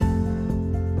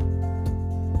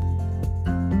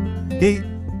Hey,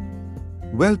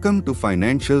 welcome to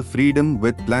Financial Freedom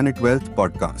with Planet Wealth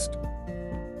podcast.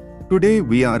 Today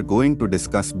we are going to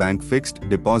discuss bank fixed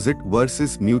deposit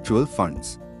versus mutual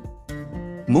funds.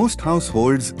 Most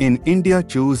households in India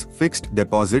choose fixed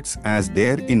deposits as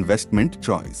their investment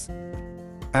choice.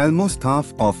 Almost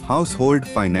half of household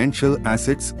financial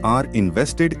assets are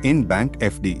invested in bank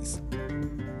FDs.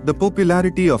 The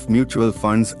popularity of mutual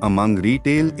funds among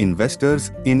retail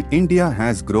investors in India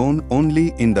has grown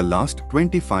only in the last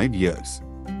 25 years.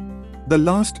 The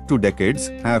last 2 decades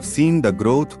have seen the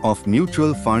growth of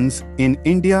mutual funds in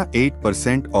India.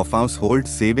 8% of household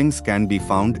savings can be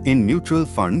found in mutual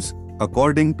funds,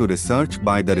 according to research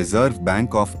by the Reserve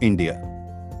Bank of India.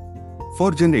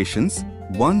 For generations,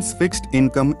 once fixed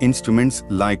income instruments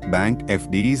like bank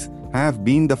FDs have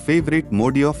been the favorite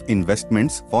mode of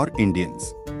investments for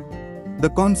Indians. The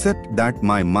concept that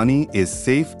my money is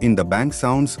safe in the bank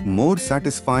sounds more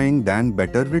satisfying than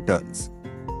better returns.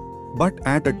 But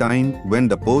at a time when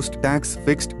the post-tax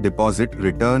fixed deposit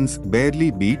returns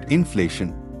barely beat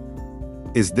inflation,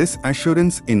 is this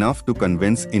assurance enough to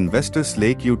convince investors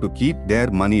like you to keep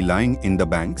their money lying in the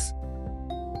banks?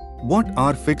 What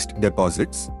are fixed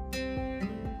deposits?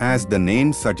 As the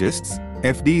name suggests,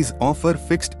 FDs offer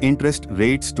fixed interest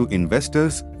rates to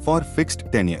investors for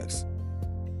fixed tenures.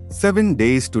 7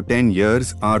 days to 10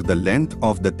 years are the length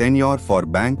of the tenure for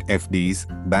bank FDs.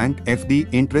 Bank FD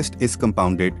interest is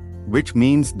compounded, which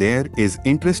means there is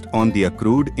interest on the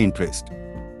accrued interest.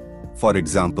 For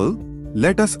example,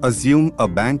 let us assume a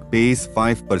bank pays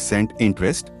 5%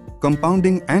 interest,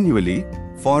 compounding annually,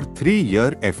 for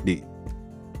 3-year FD.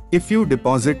 If you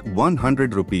deposit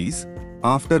 100 rupees,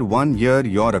 after 1 year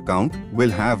your account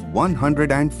will have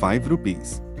 105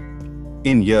 rupees.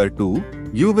 In year 2,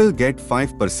 you will get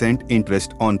 5%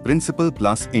 interest on principal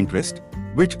plus interest,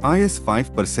 which is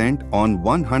 5% on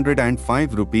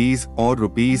 105 rupees or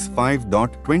rupees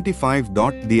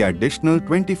 5.25. The additional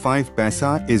 25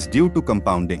 paisa is due to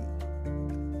compounding.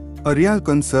 A real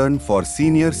concern for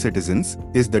senior citizens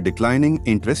is the declining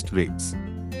interest rates.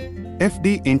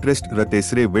 FD interest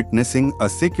rates are witnessing a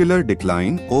secular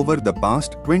decline over the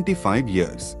past 25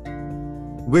 years.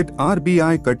 With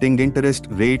RBI cutting interest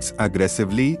rates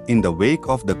aggressively in the wake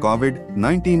of the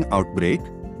COVID-19 outbreak,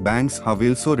 banks have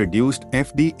also reduced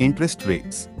FD interest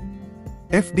rates.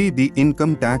 FD, the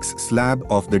income tax slab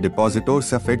of the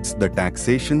depositors, affects the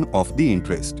taxation of the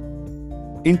interest.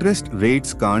 Interest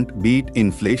rates can't beat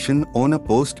inflation on a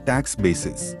post-tax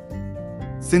basis.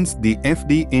 Since the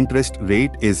FD interest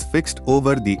rate is fixed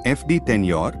over the FD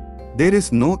tenure, there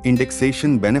is no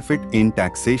indexation benefit in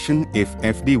taxation if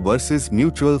FD versus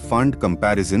mutual fund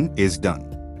comparison is done.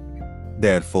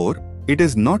 Therefore, it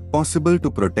is not possible to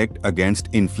protect against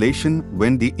inflation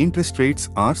when the interest rates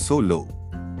are so low.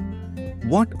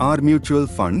 What are mutual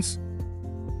funds?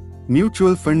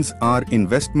 Mutual funds are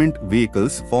investment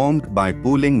vehicles formed by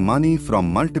pooling money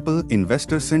from multiple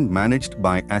investors and managed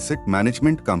by asset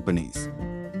management companies.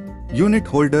 Unit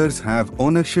holders have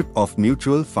ownership of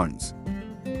mutual funds.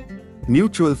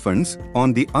 Mutual funds,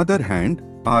 on the other hand,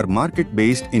 are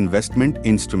market-based investment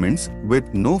instruments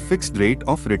with no fixed rate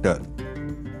of return.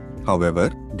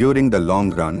 However, during the long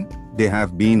run, they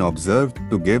have been observed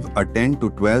to give a 10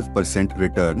 to 12%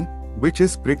 return, which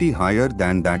is pretty higher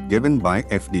than that given by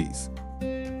FDs.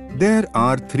 There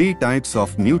are 3 types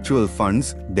of mutual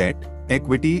funds: debt,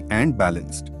 equity, and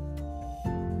balanced.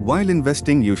 While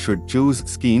investing, you should choose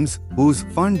schemes whose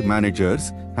fund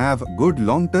managers have good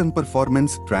long-term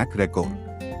performance track record.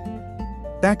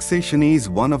 Taxation is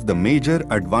one of the major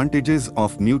advantages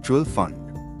of mutual fund.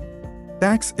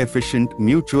 Tax-efficient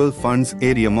mutual funds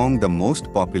are among the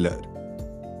most popular.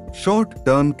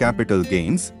 Short-term capital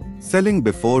gains, selling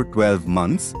before 12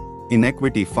 months, in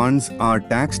equity funds are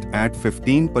taxed at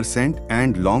 15%,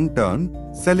 and long-term,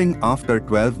 selling after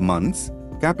 12 months,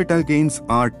 capital gains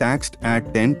are taxed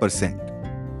at 10%.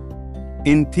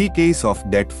 In the case of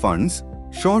debt funds,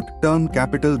 short-term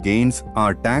capital gains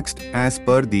are taxed as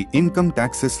per the income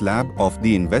tax slab of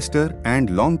the investor,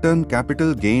 and long-term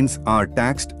capital gains are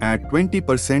taxed at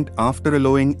 20% after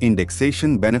allowing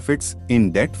indexation benefits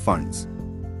in debt funds.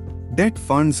 Debt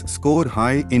funds score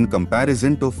high in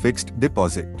comparison to fixed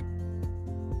deposit.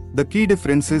 The key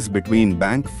differences between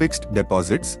bank fixed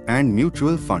deposits and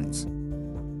mutual funds.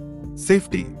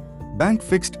 Safety. Bank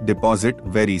fixed deposit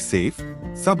very safe,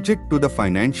 subject to the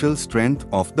financial strength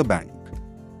of the bank.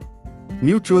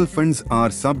 Mutual funds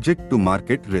are subject to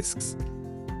market risks.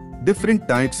 Different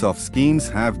types of schemes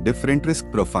have different risk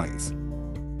profiles.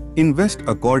 Invest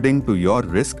according to your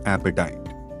risk appetite.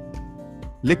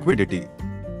 Liquidity.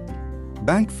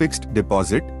 Bank fixed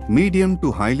deposit, medium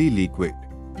to highly liquid.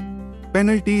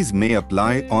 Penalties may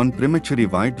apply on premature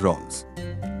withdrawals.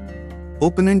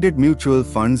 Open-ended mutual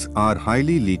funds are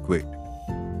highly liquid.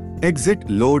 Exit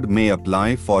load may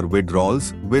apply for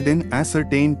withdrawals within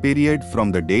ascertained period from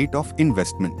the date of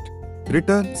investment.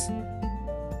 Returns.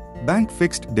 Bank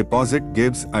fixed deposit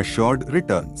gives assured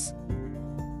returns.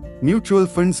 Mutual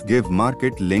funds give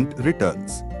market-linked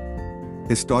returns.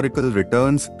 Historical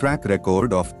returns track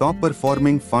record of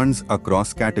top-performing funds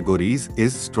across categories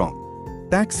is strong.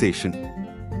 Taxation.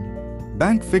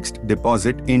 Bank fixed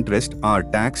deposit interest are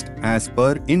taxed as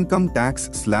per income tax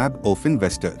slab of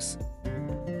investors.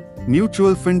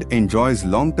 Mutual fund enjoys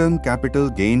long-term capital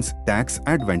gains tax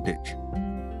advantage.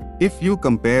 If you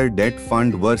compare debt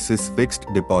fund versus fixed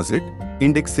deposit,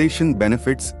 indexation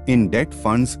benefits in debt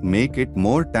funds make it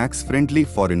more tax-friendly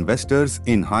for investors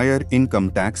in higher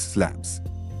income tax slabs.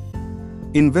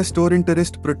 Investor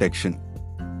interest protection.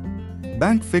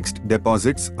 Bank fixed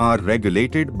deposits are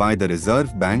regulated by the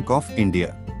Reserve Bank of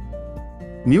India.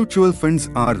 Mutual funds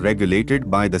are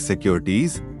regulated by the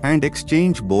Securities and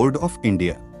Exchange Board of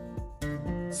India.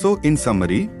 So in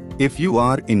summary, if you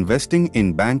are investing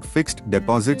in bank fixed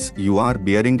deposits, you are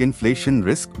bearing inflation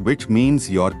risk, which means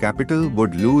your capital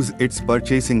would lose its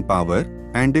purchasing power,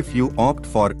 and if you opt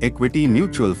for equity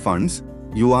mutual funds,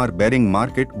 you are bearing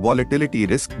market volatility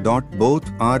risk. Both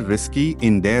are risky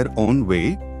in their own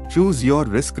way. Choose your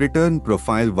risk-return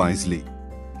profile wisely.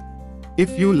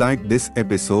 If you liked this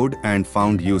episode and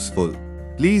found useful,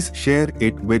 please share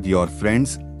it with your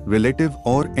friends, relative,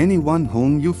 or anyone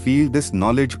whom you feel this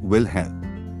knowledge will help.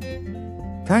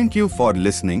 Thank you for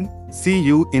listening. See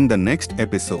you in the next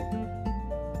episode.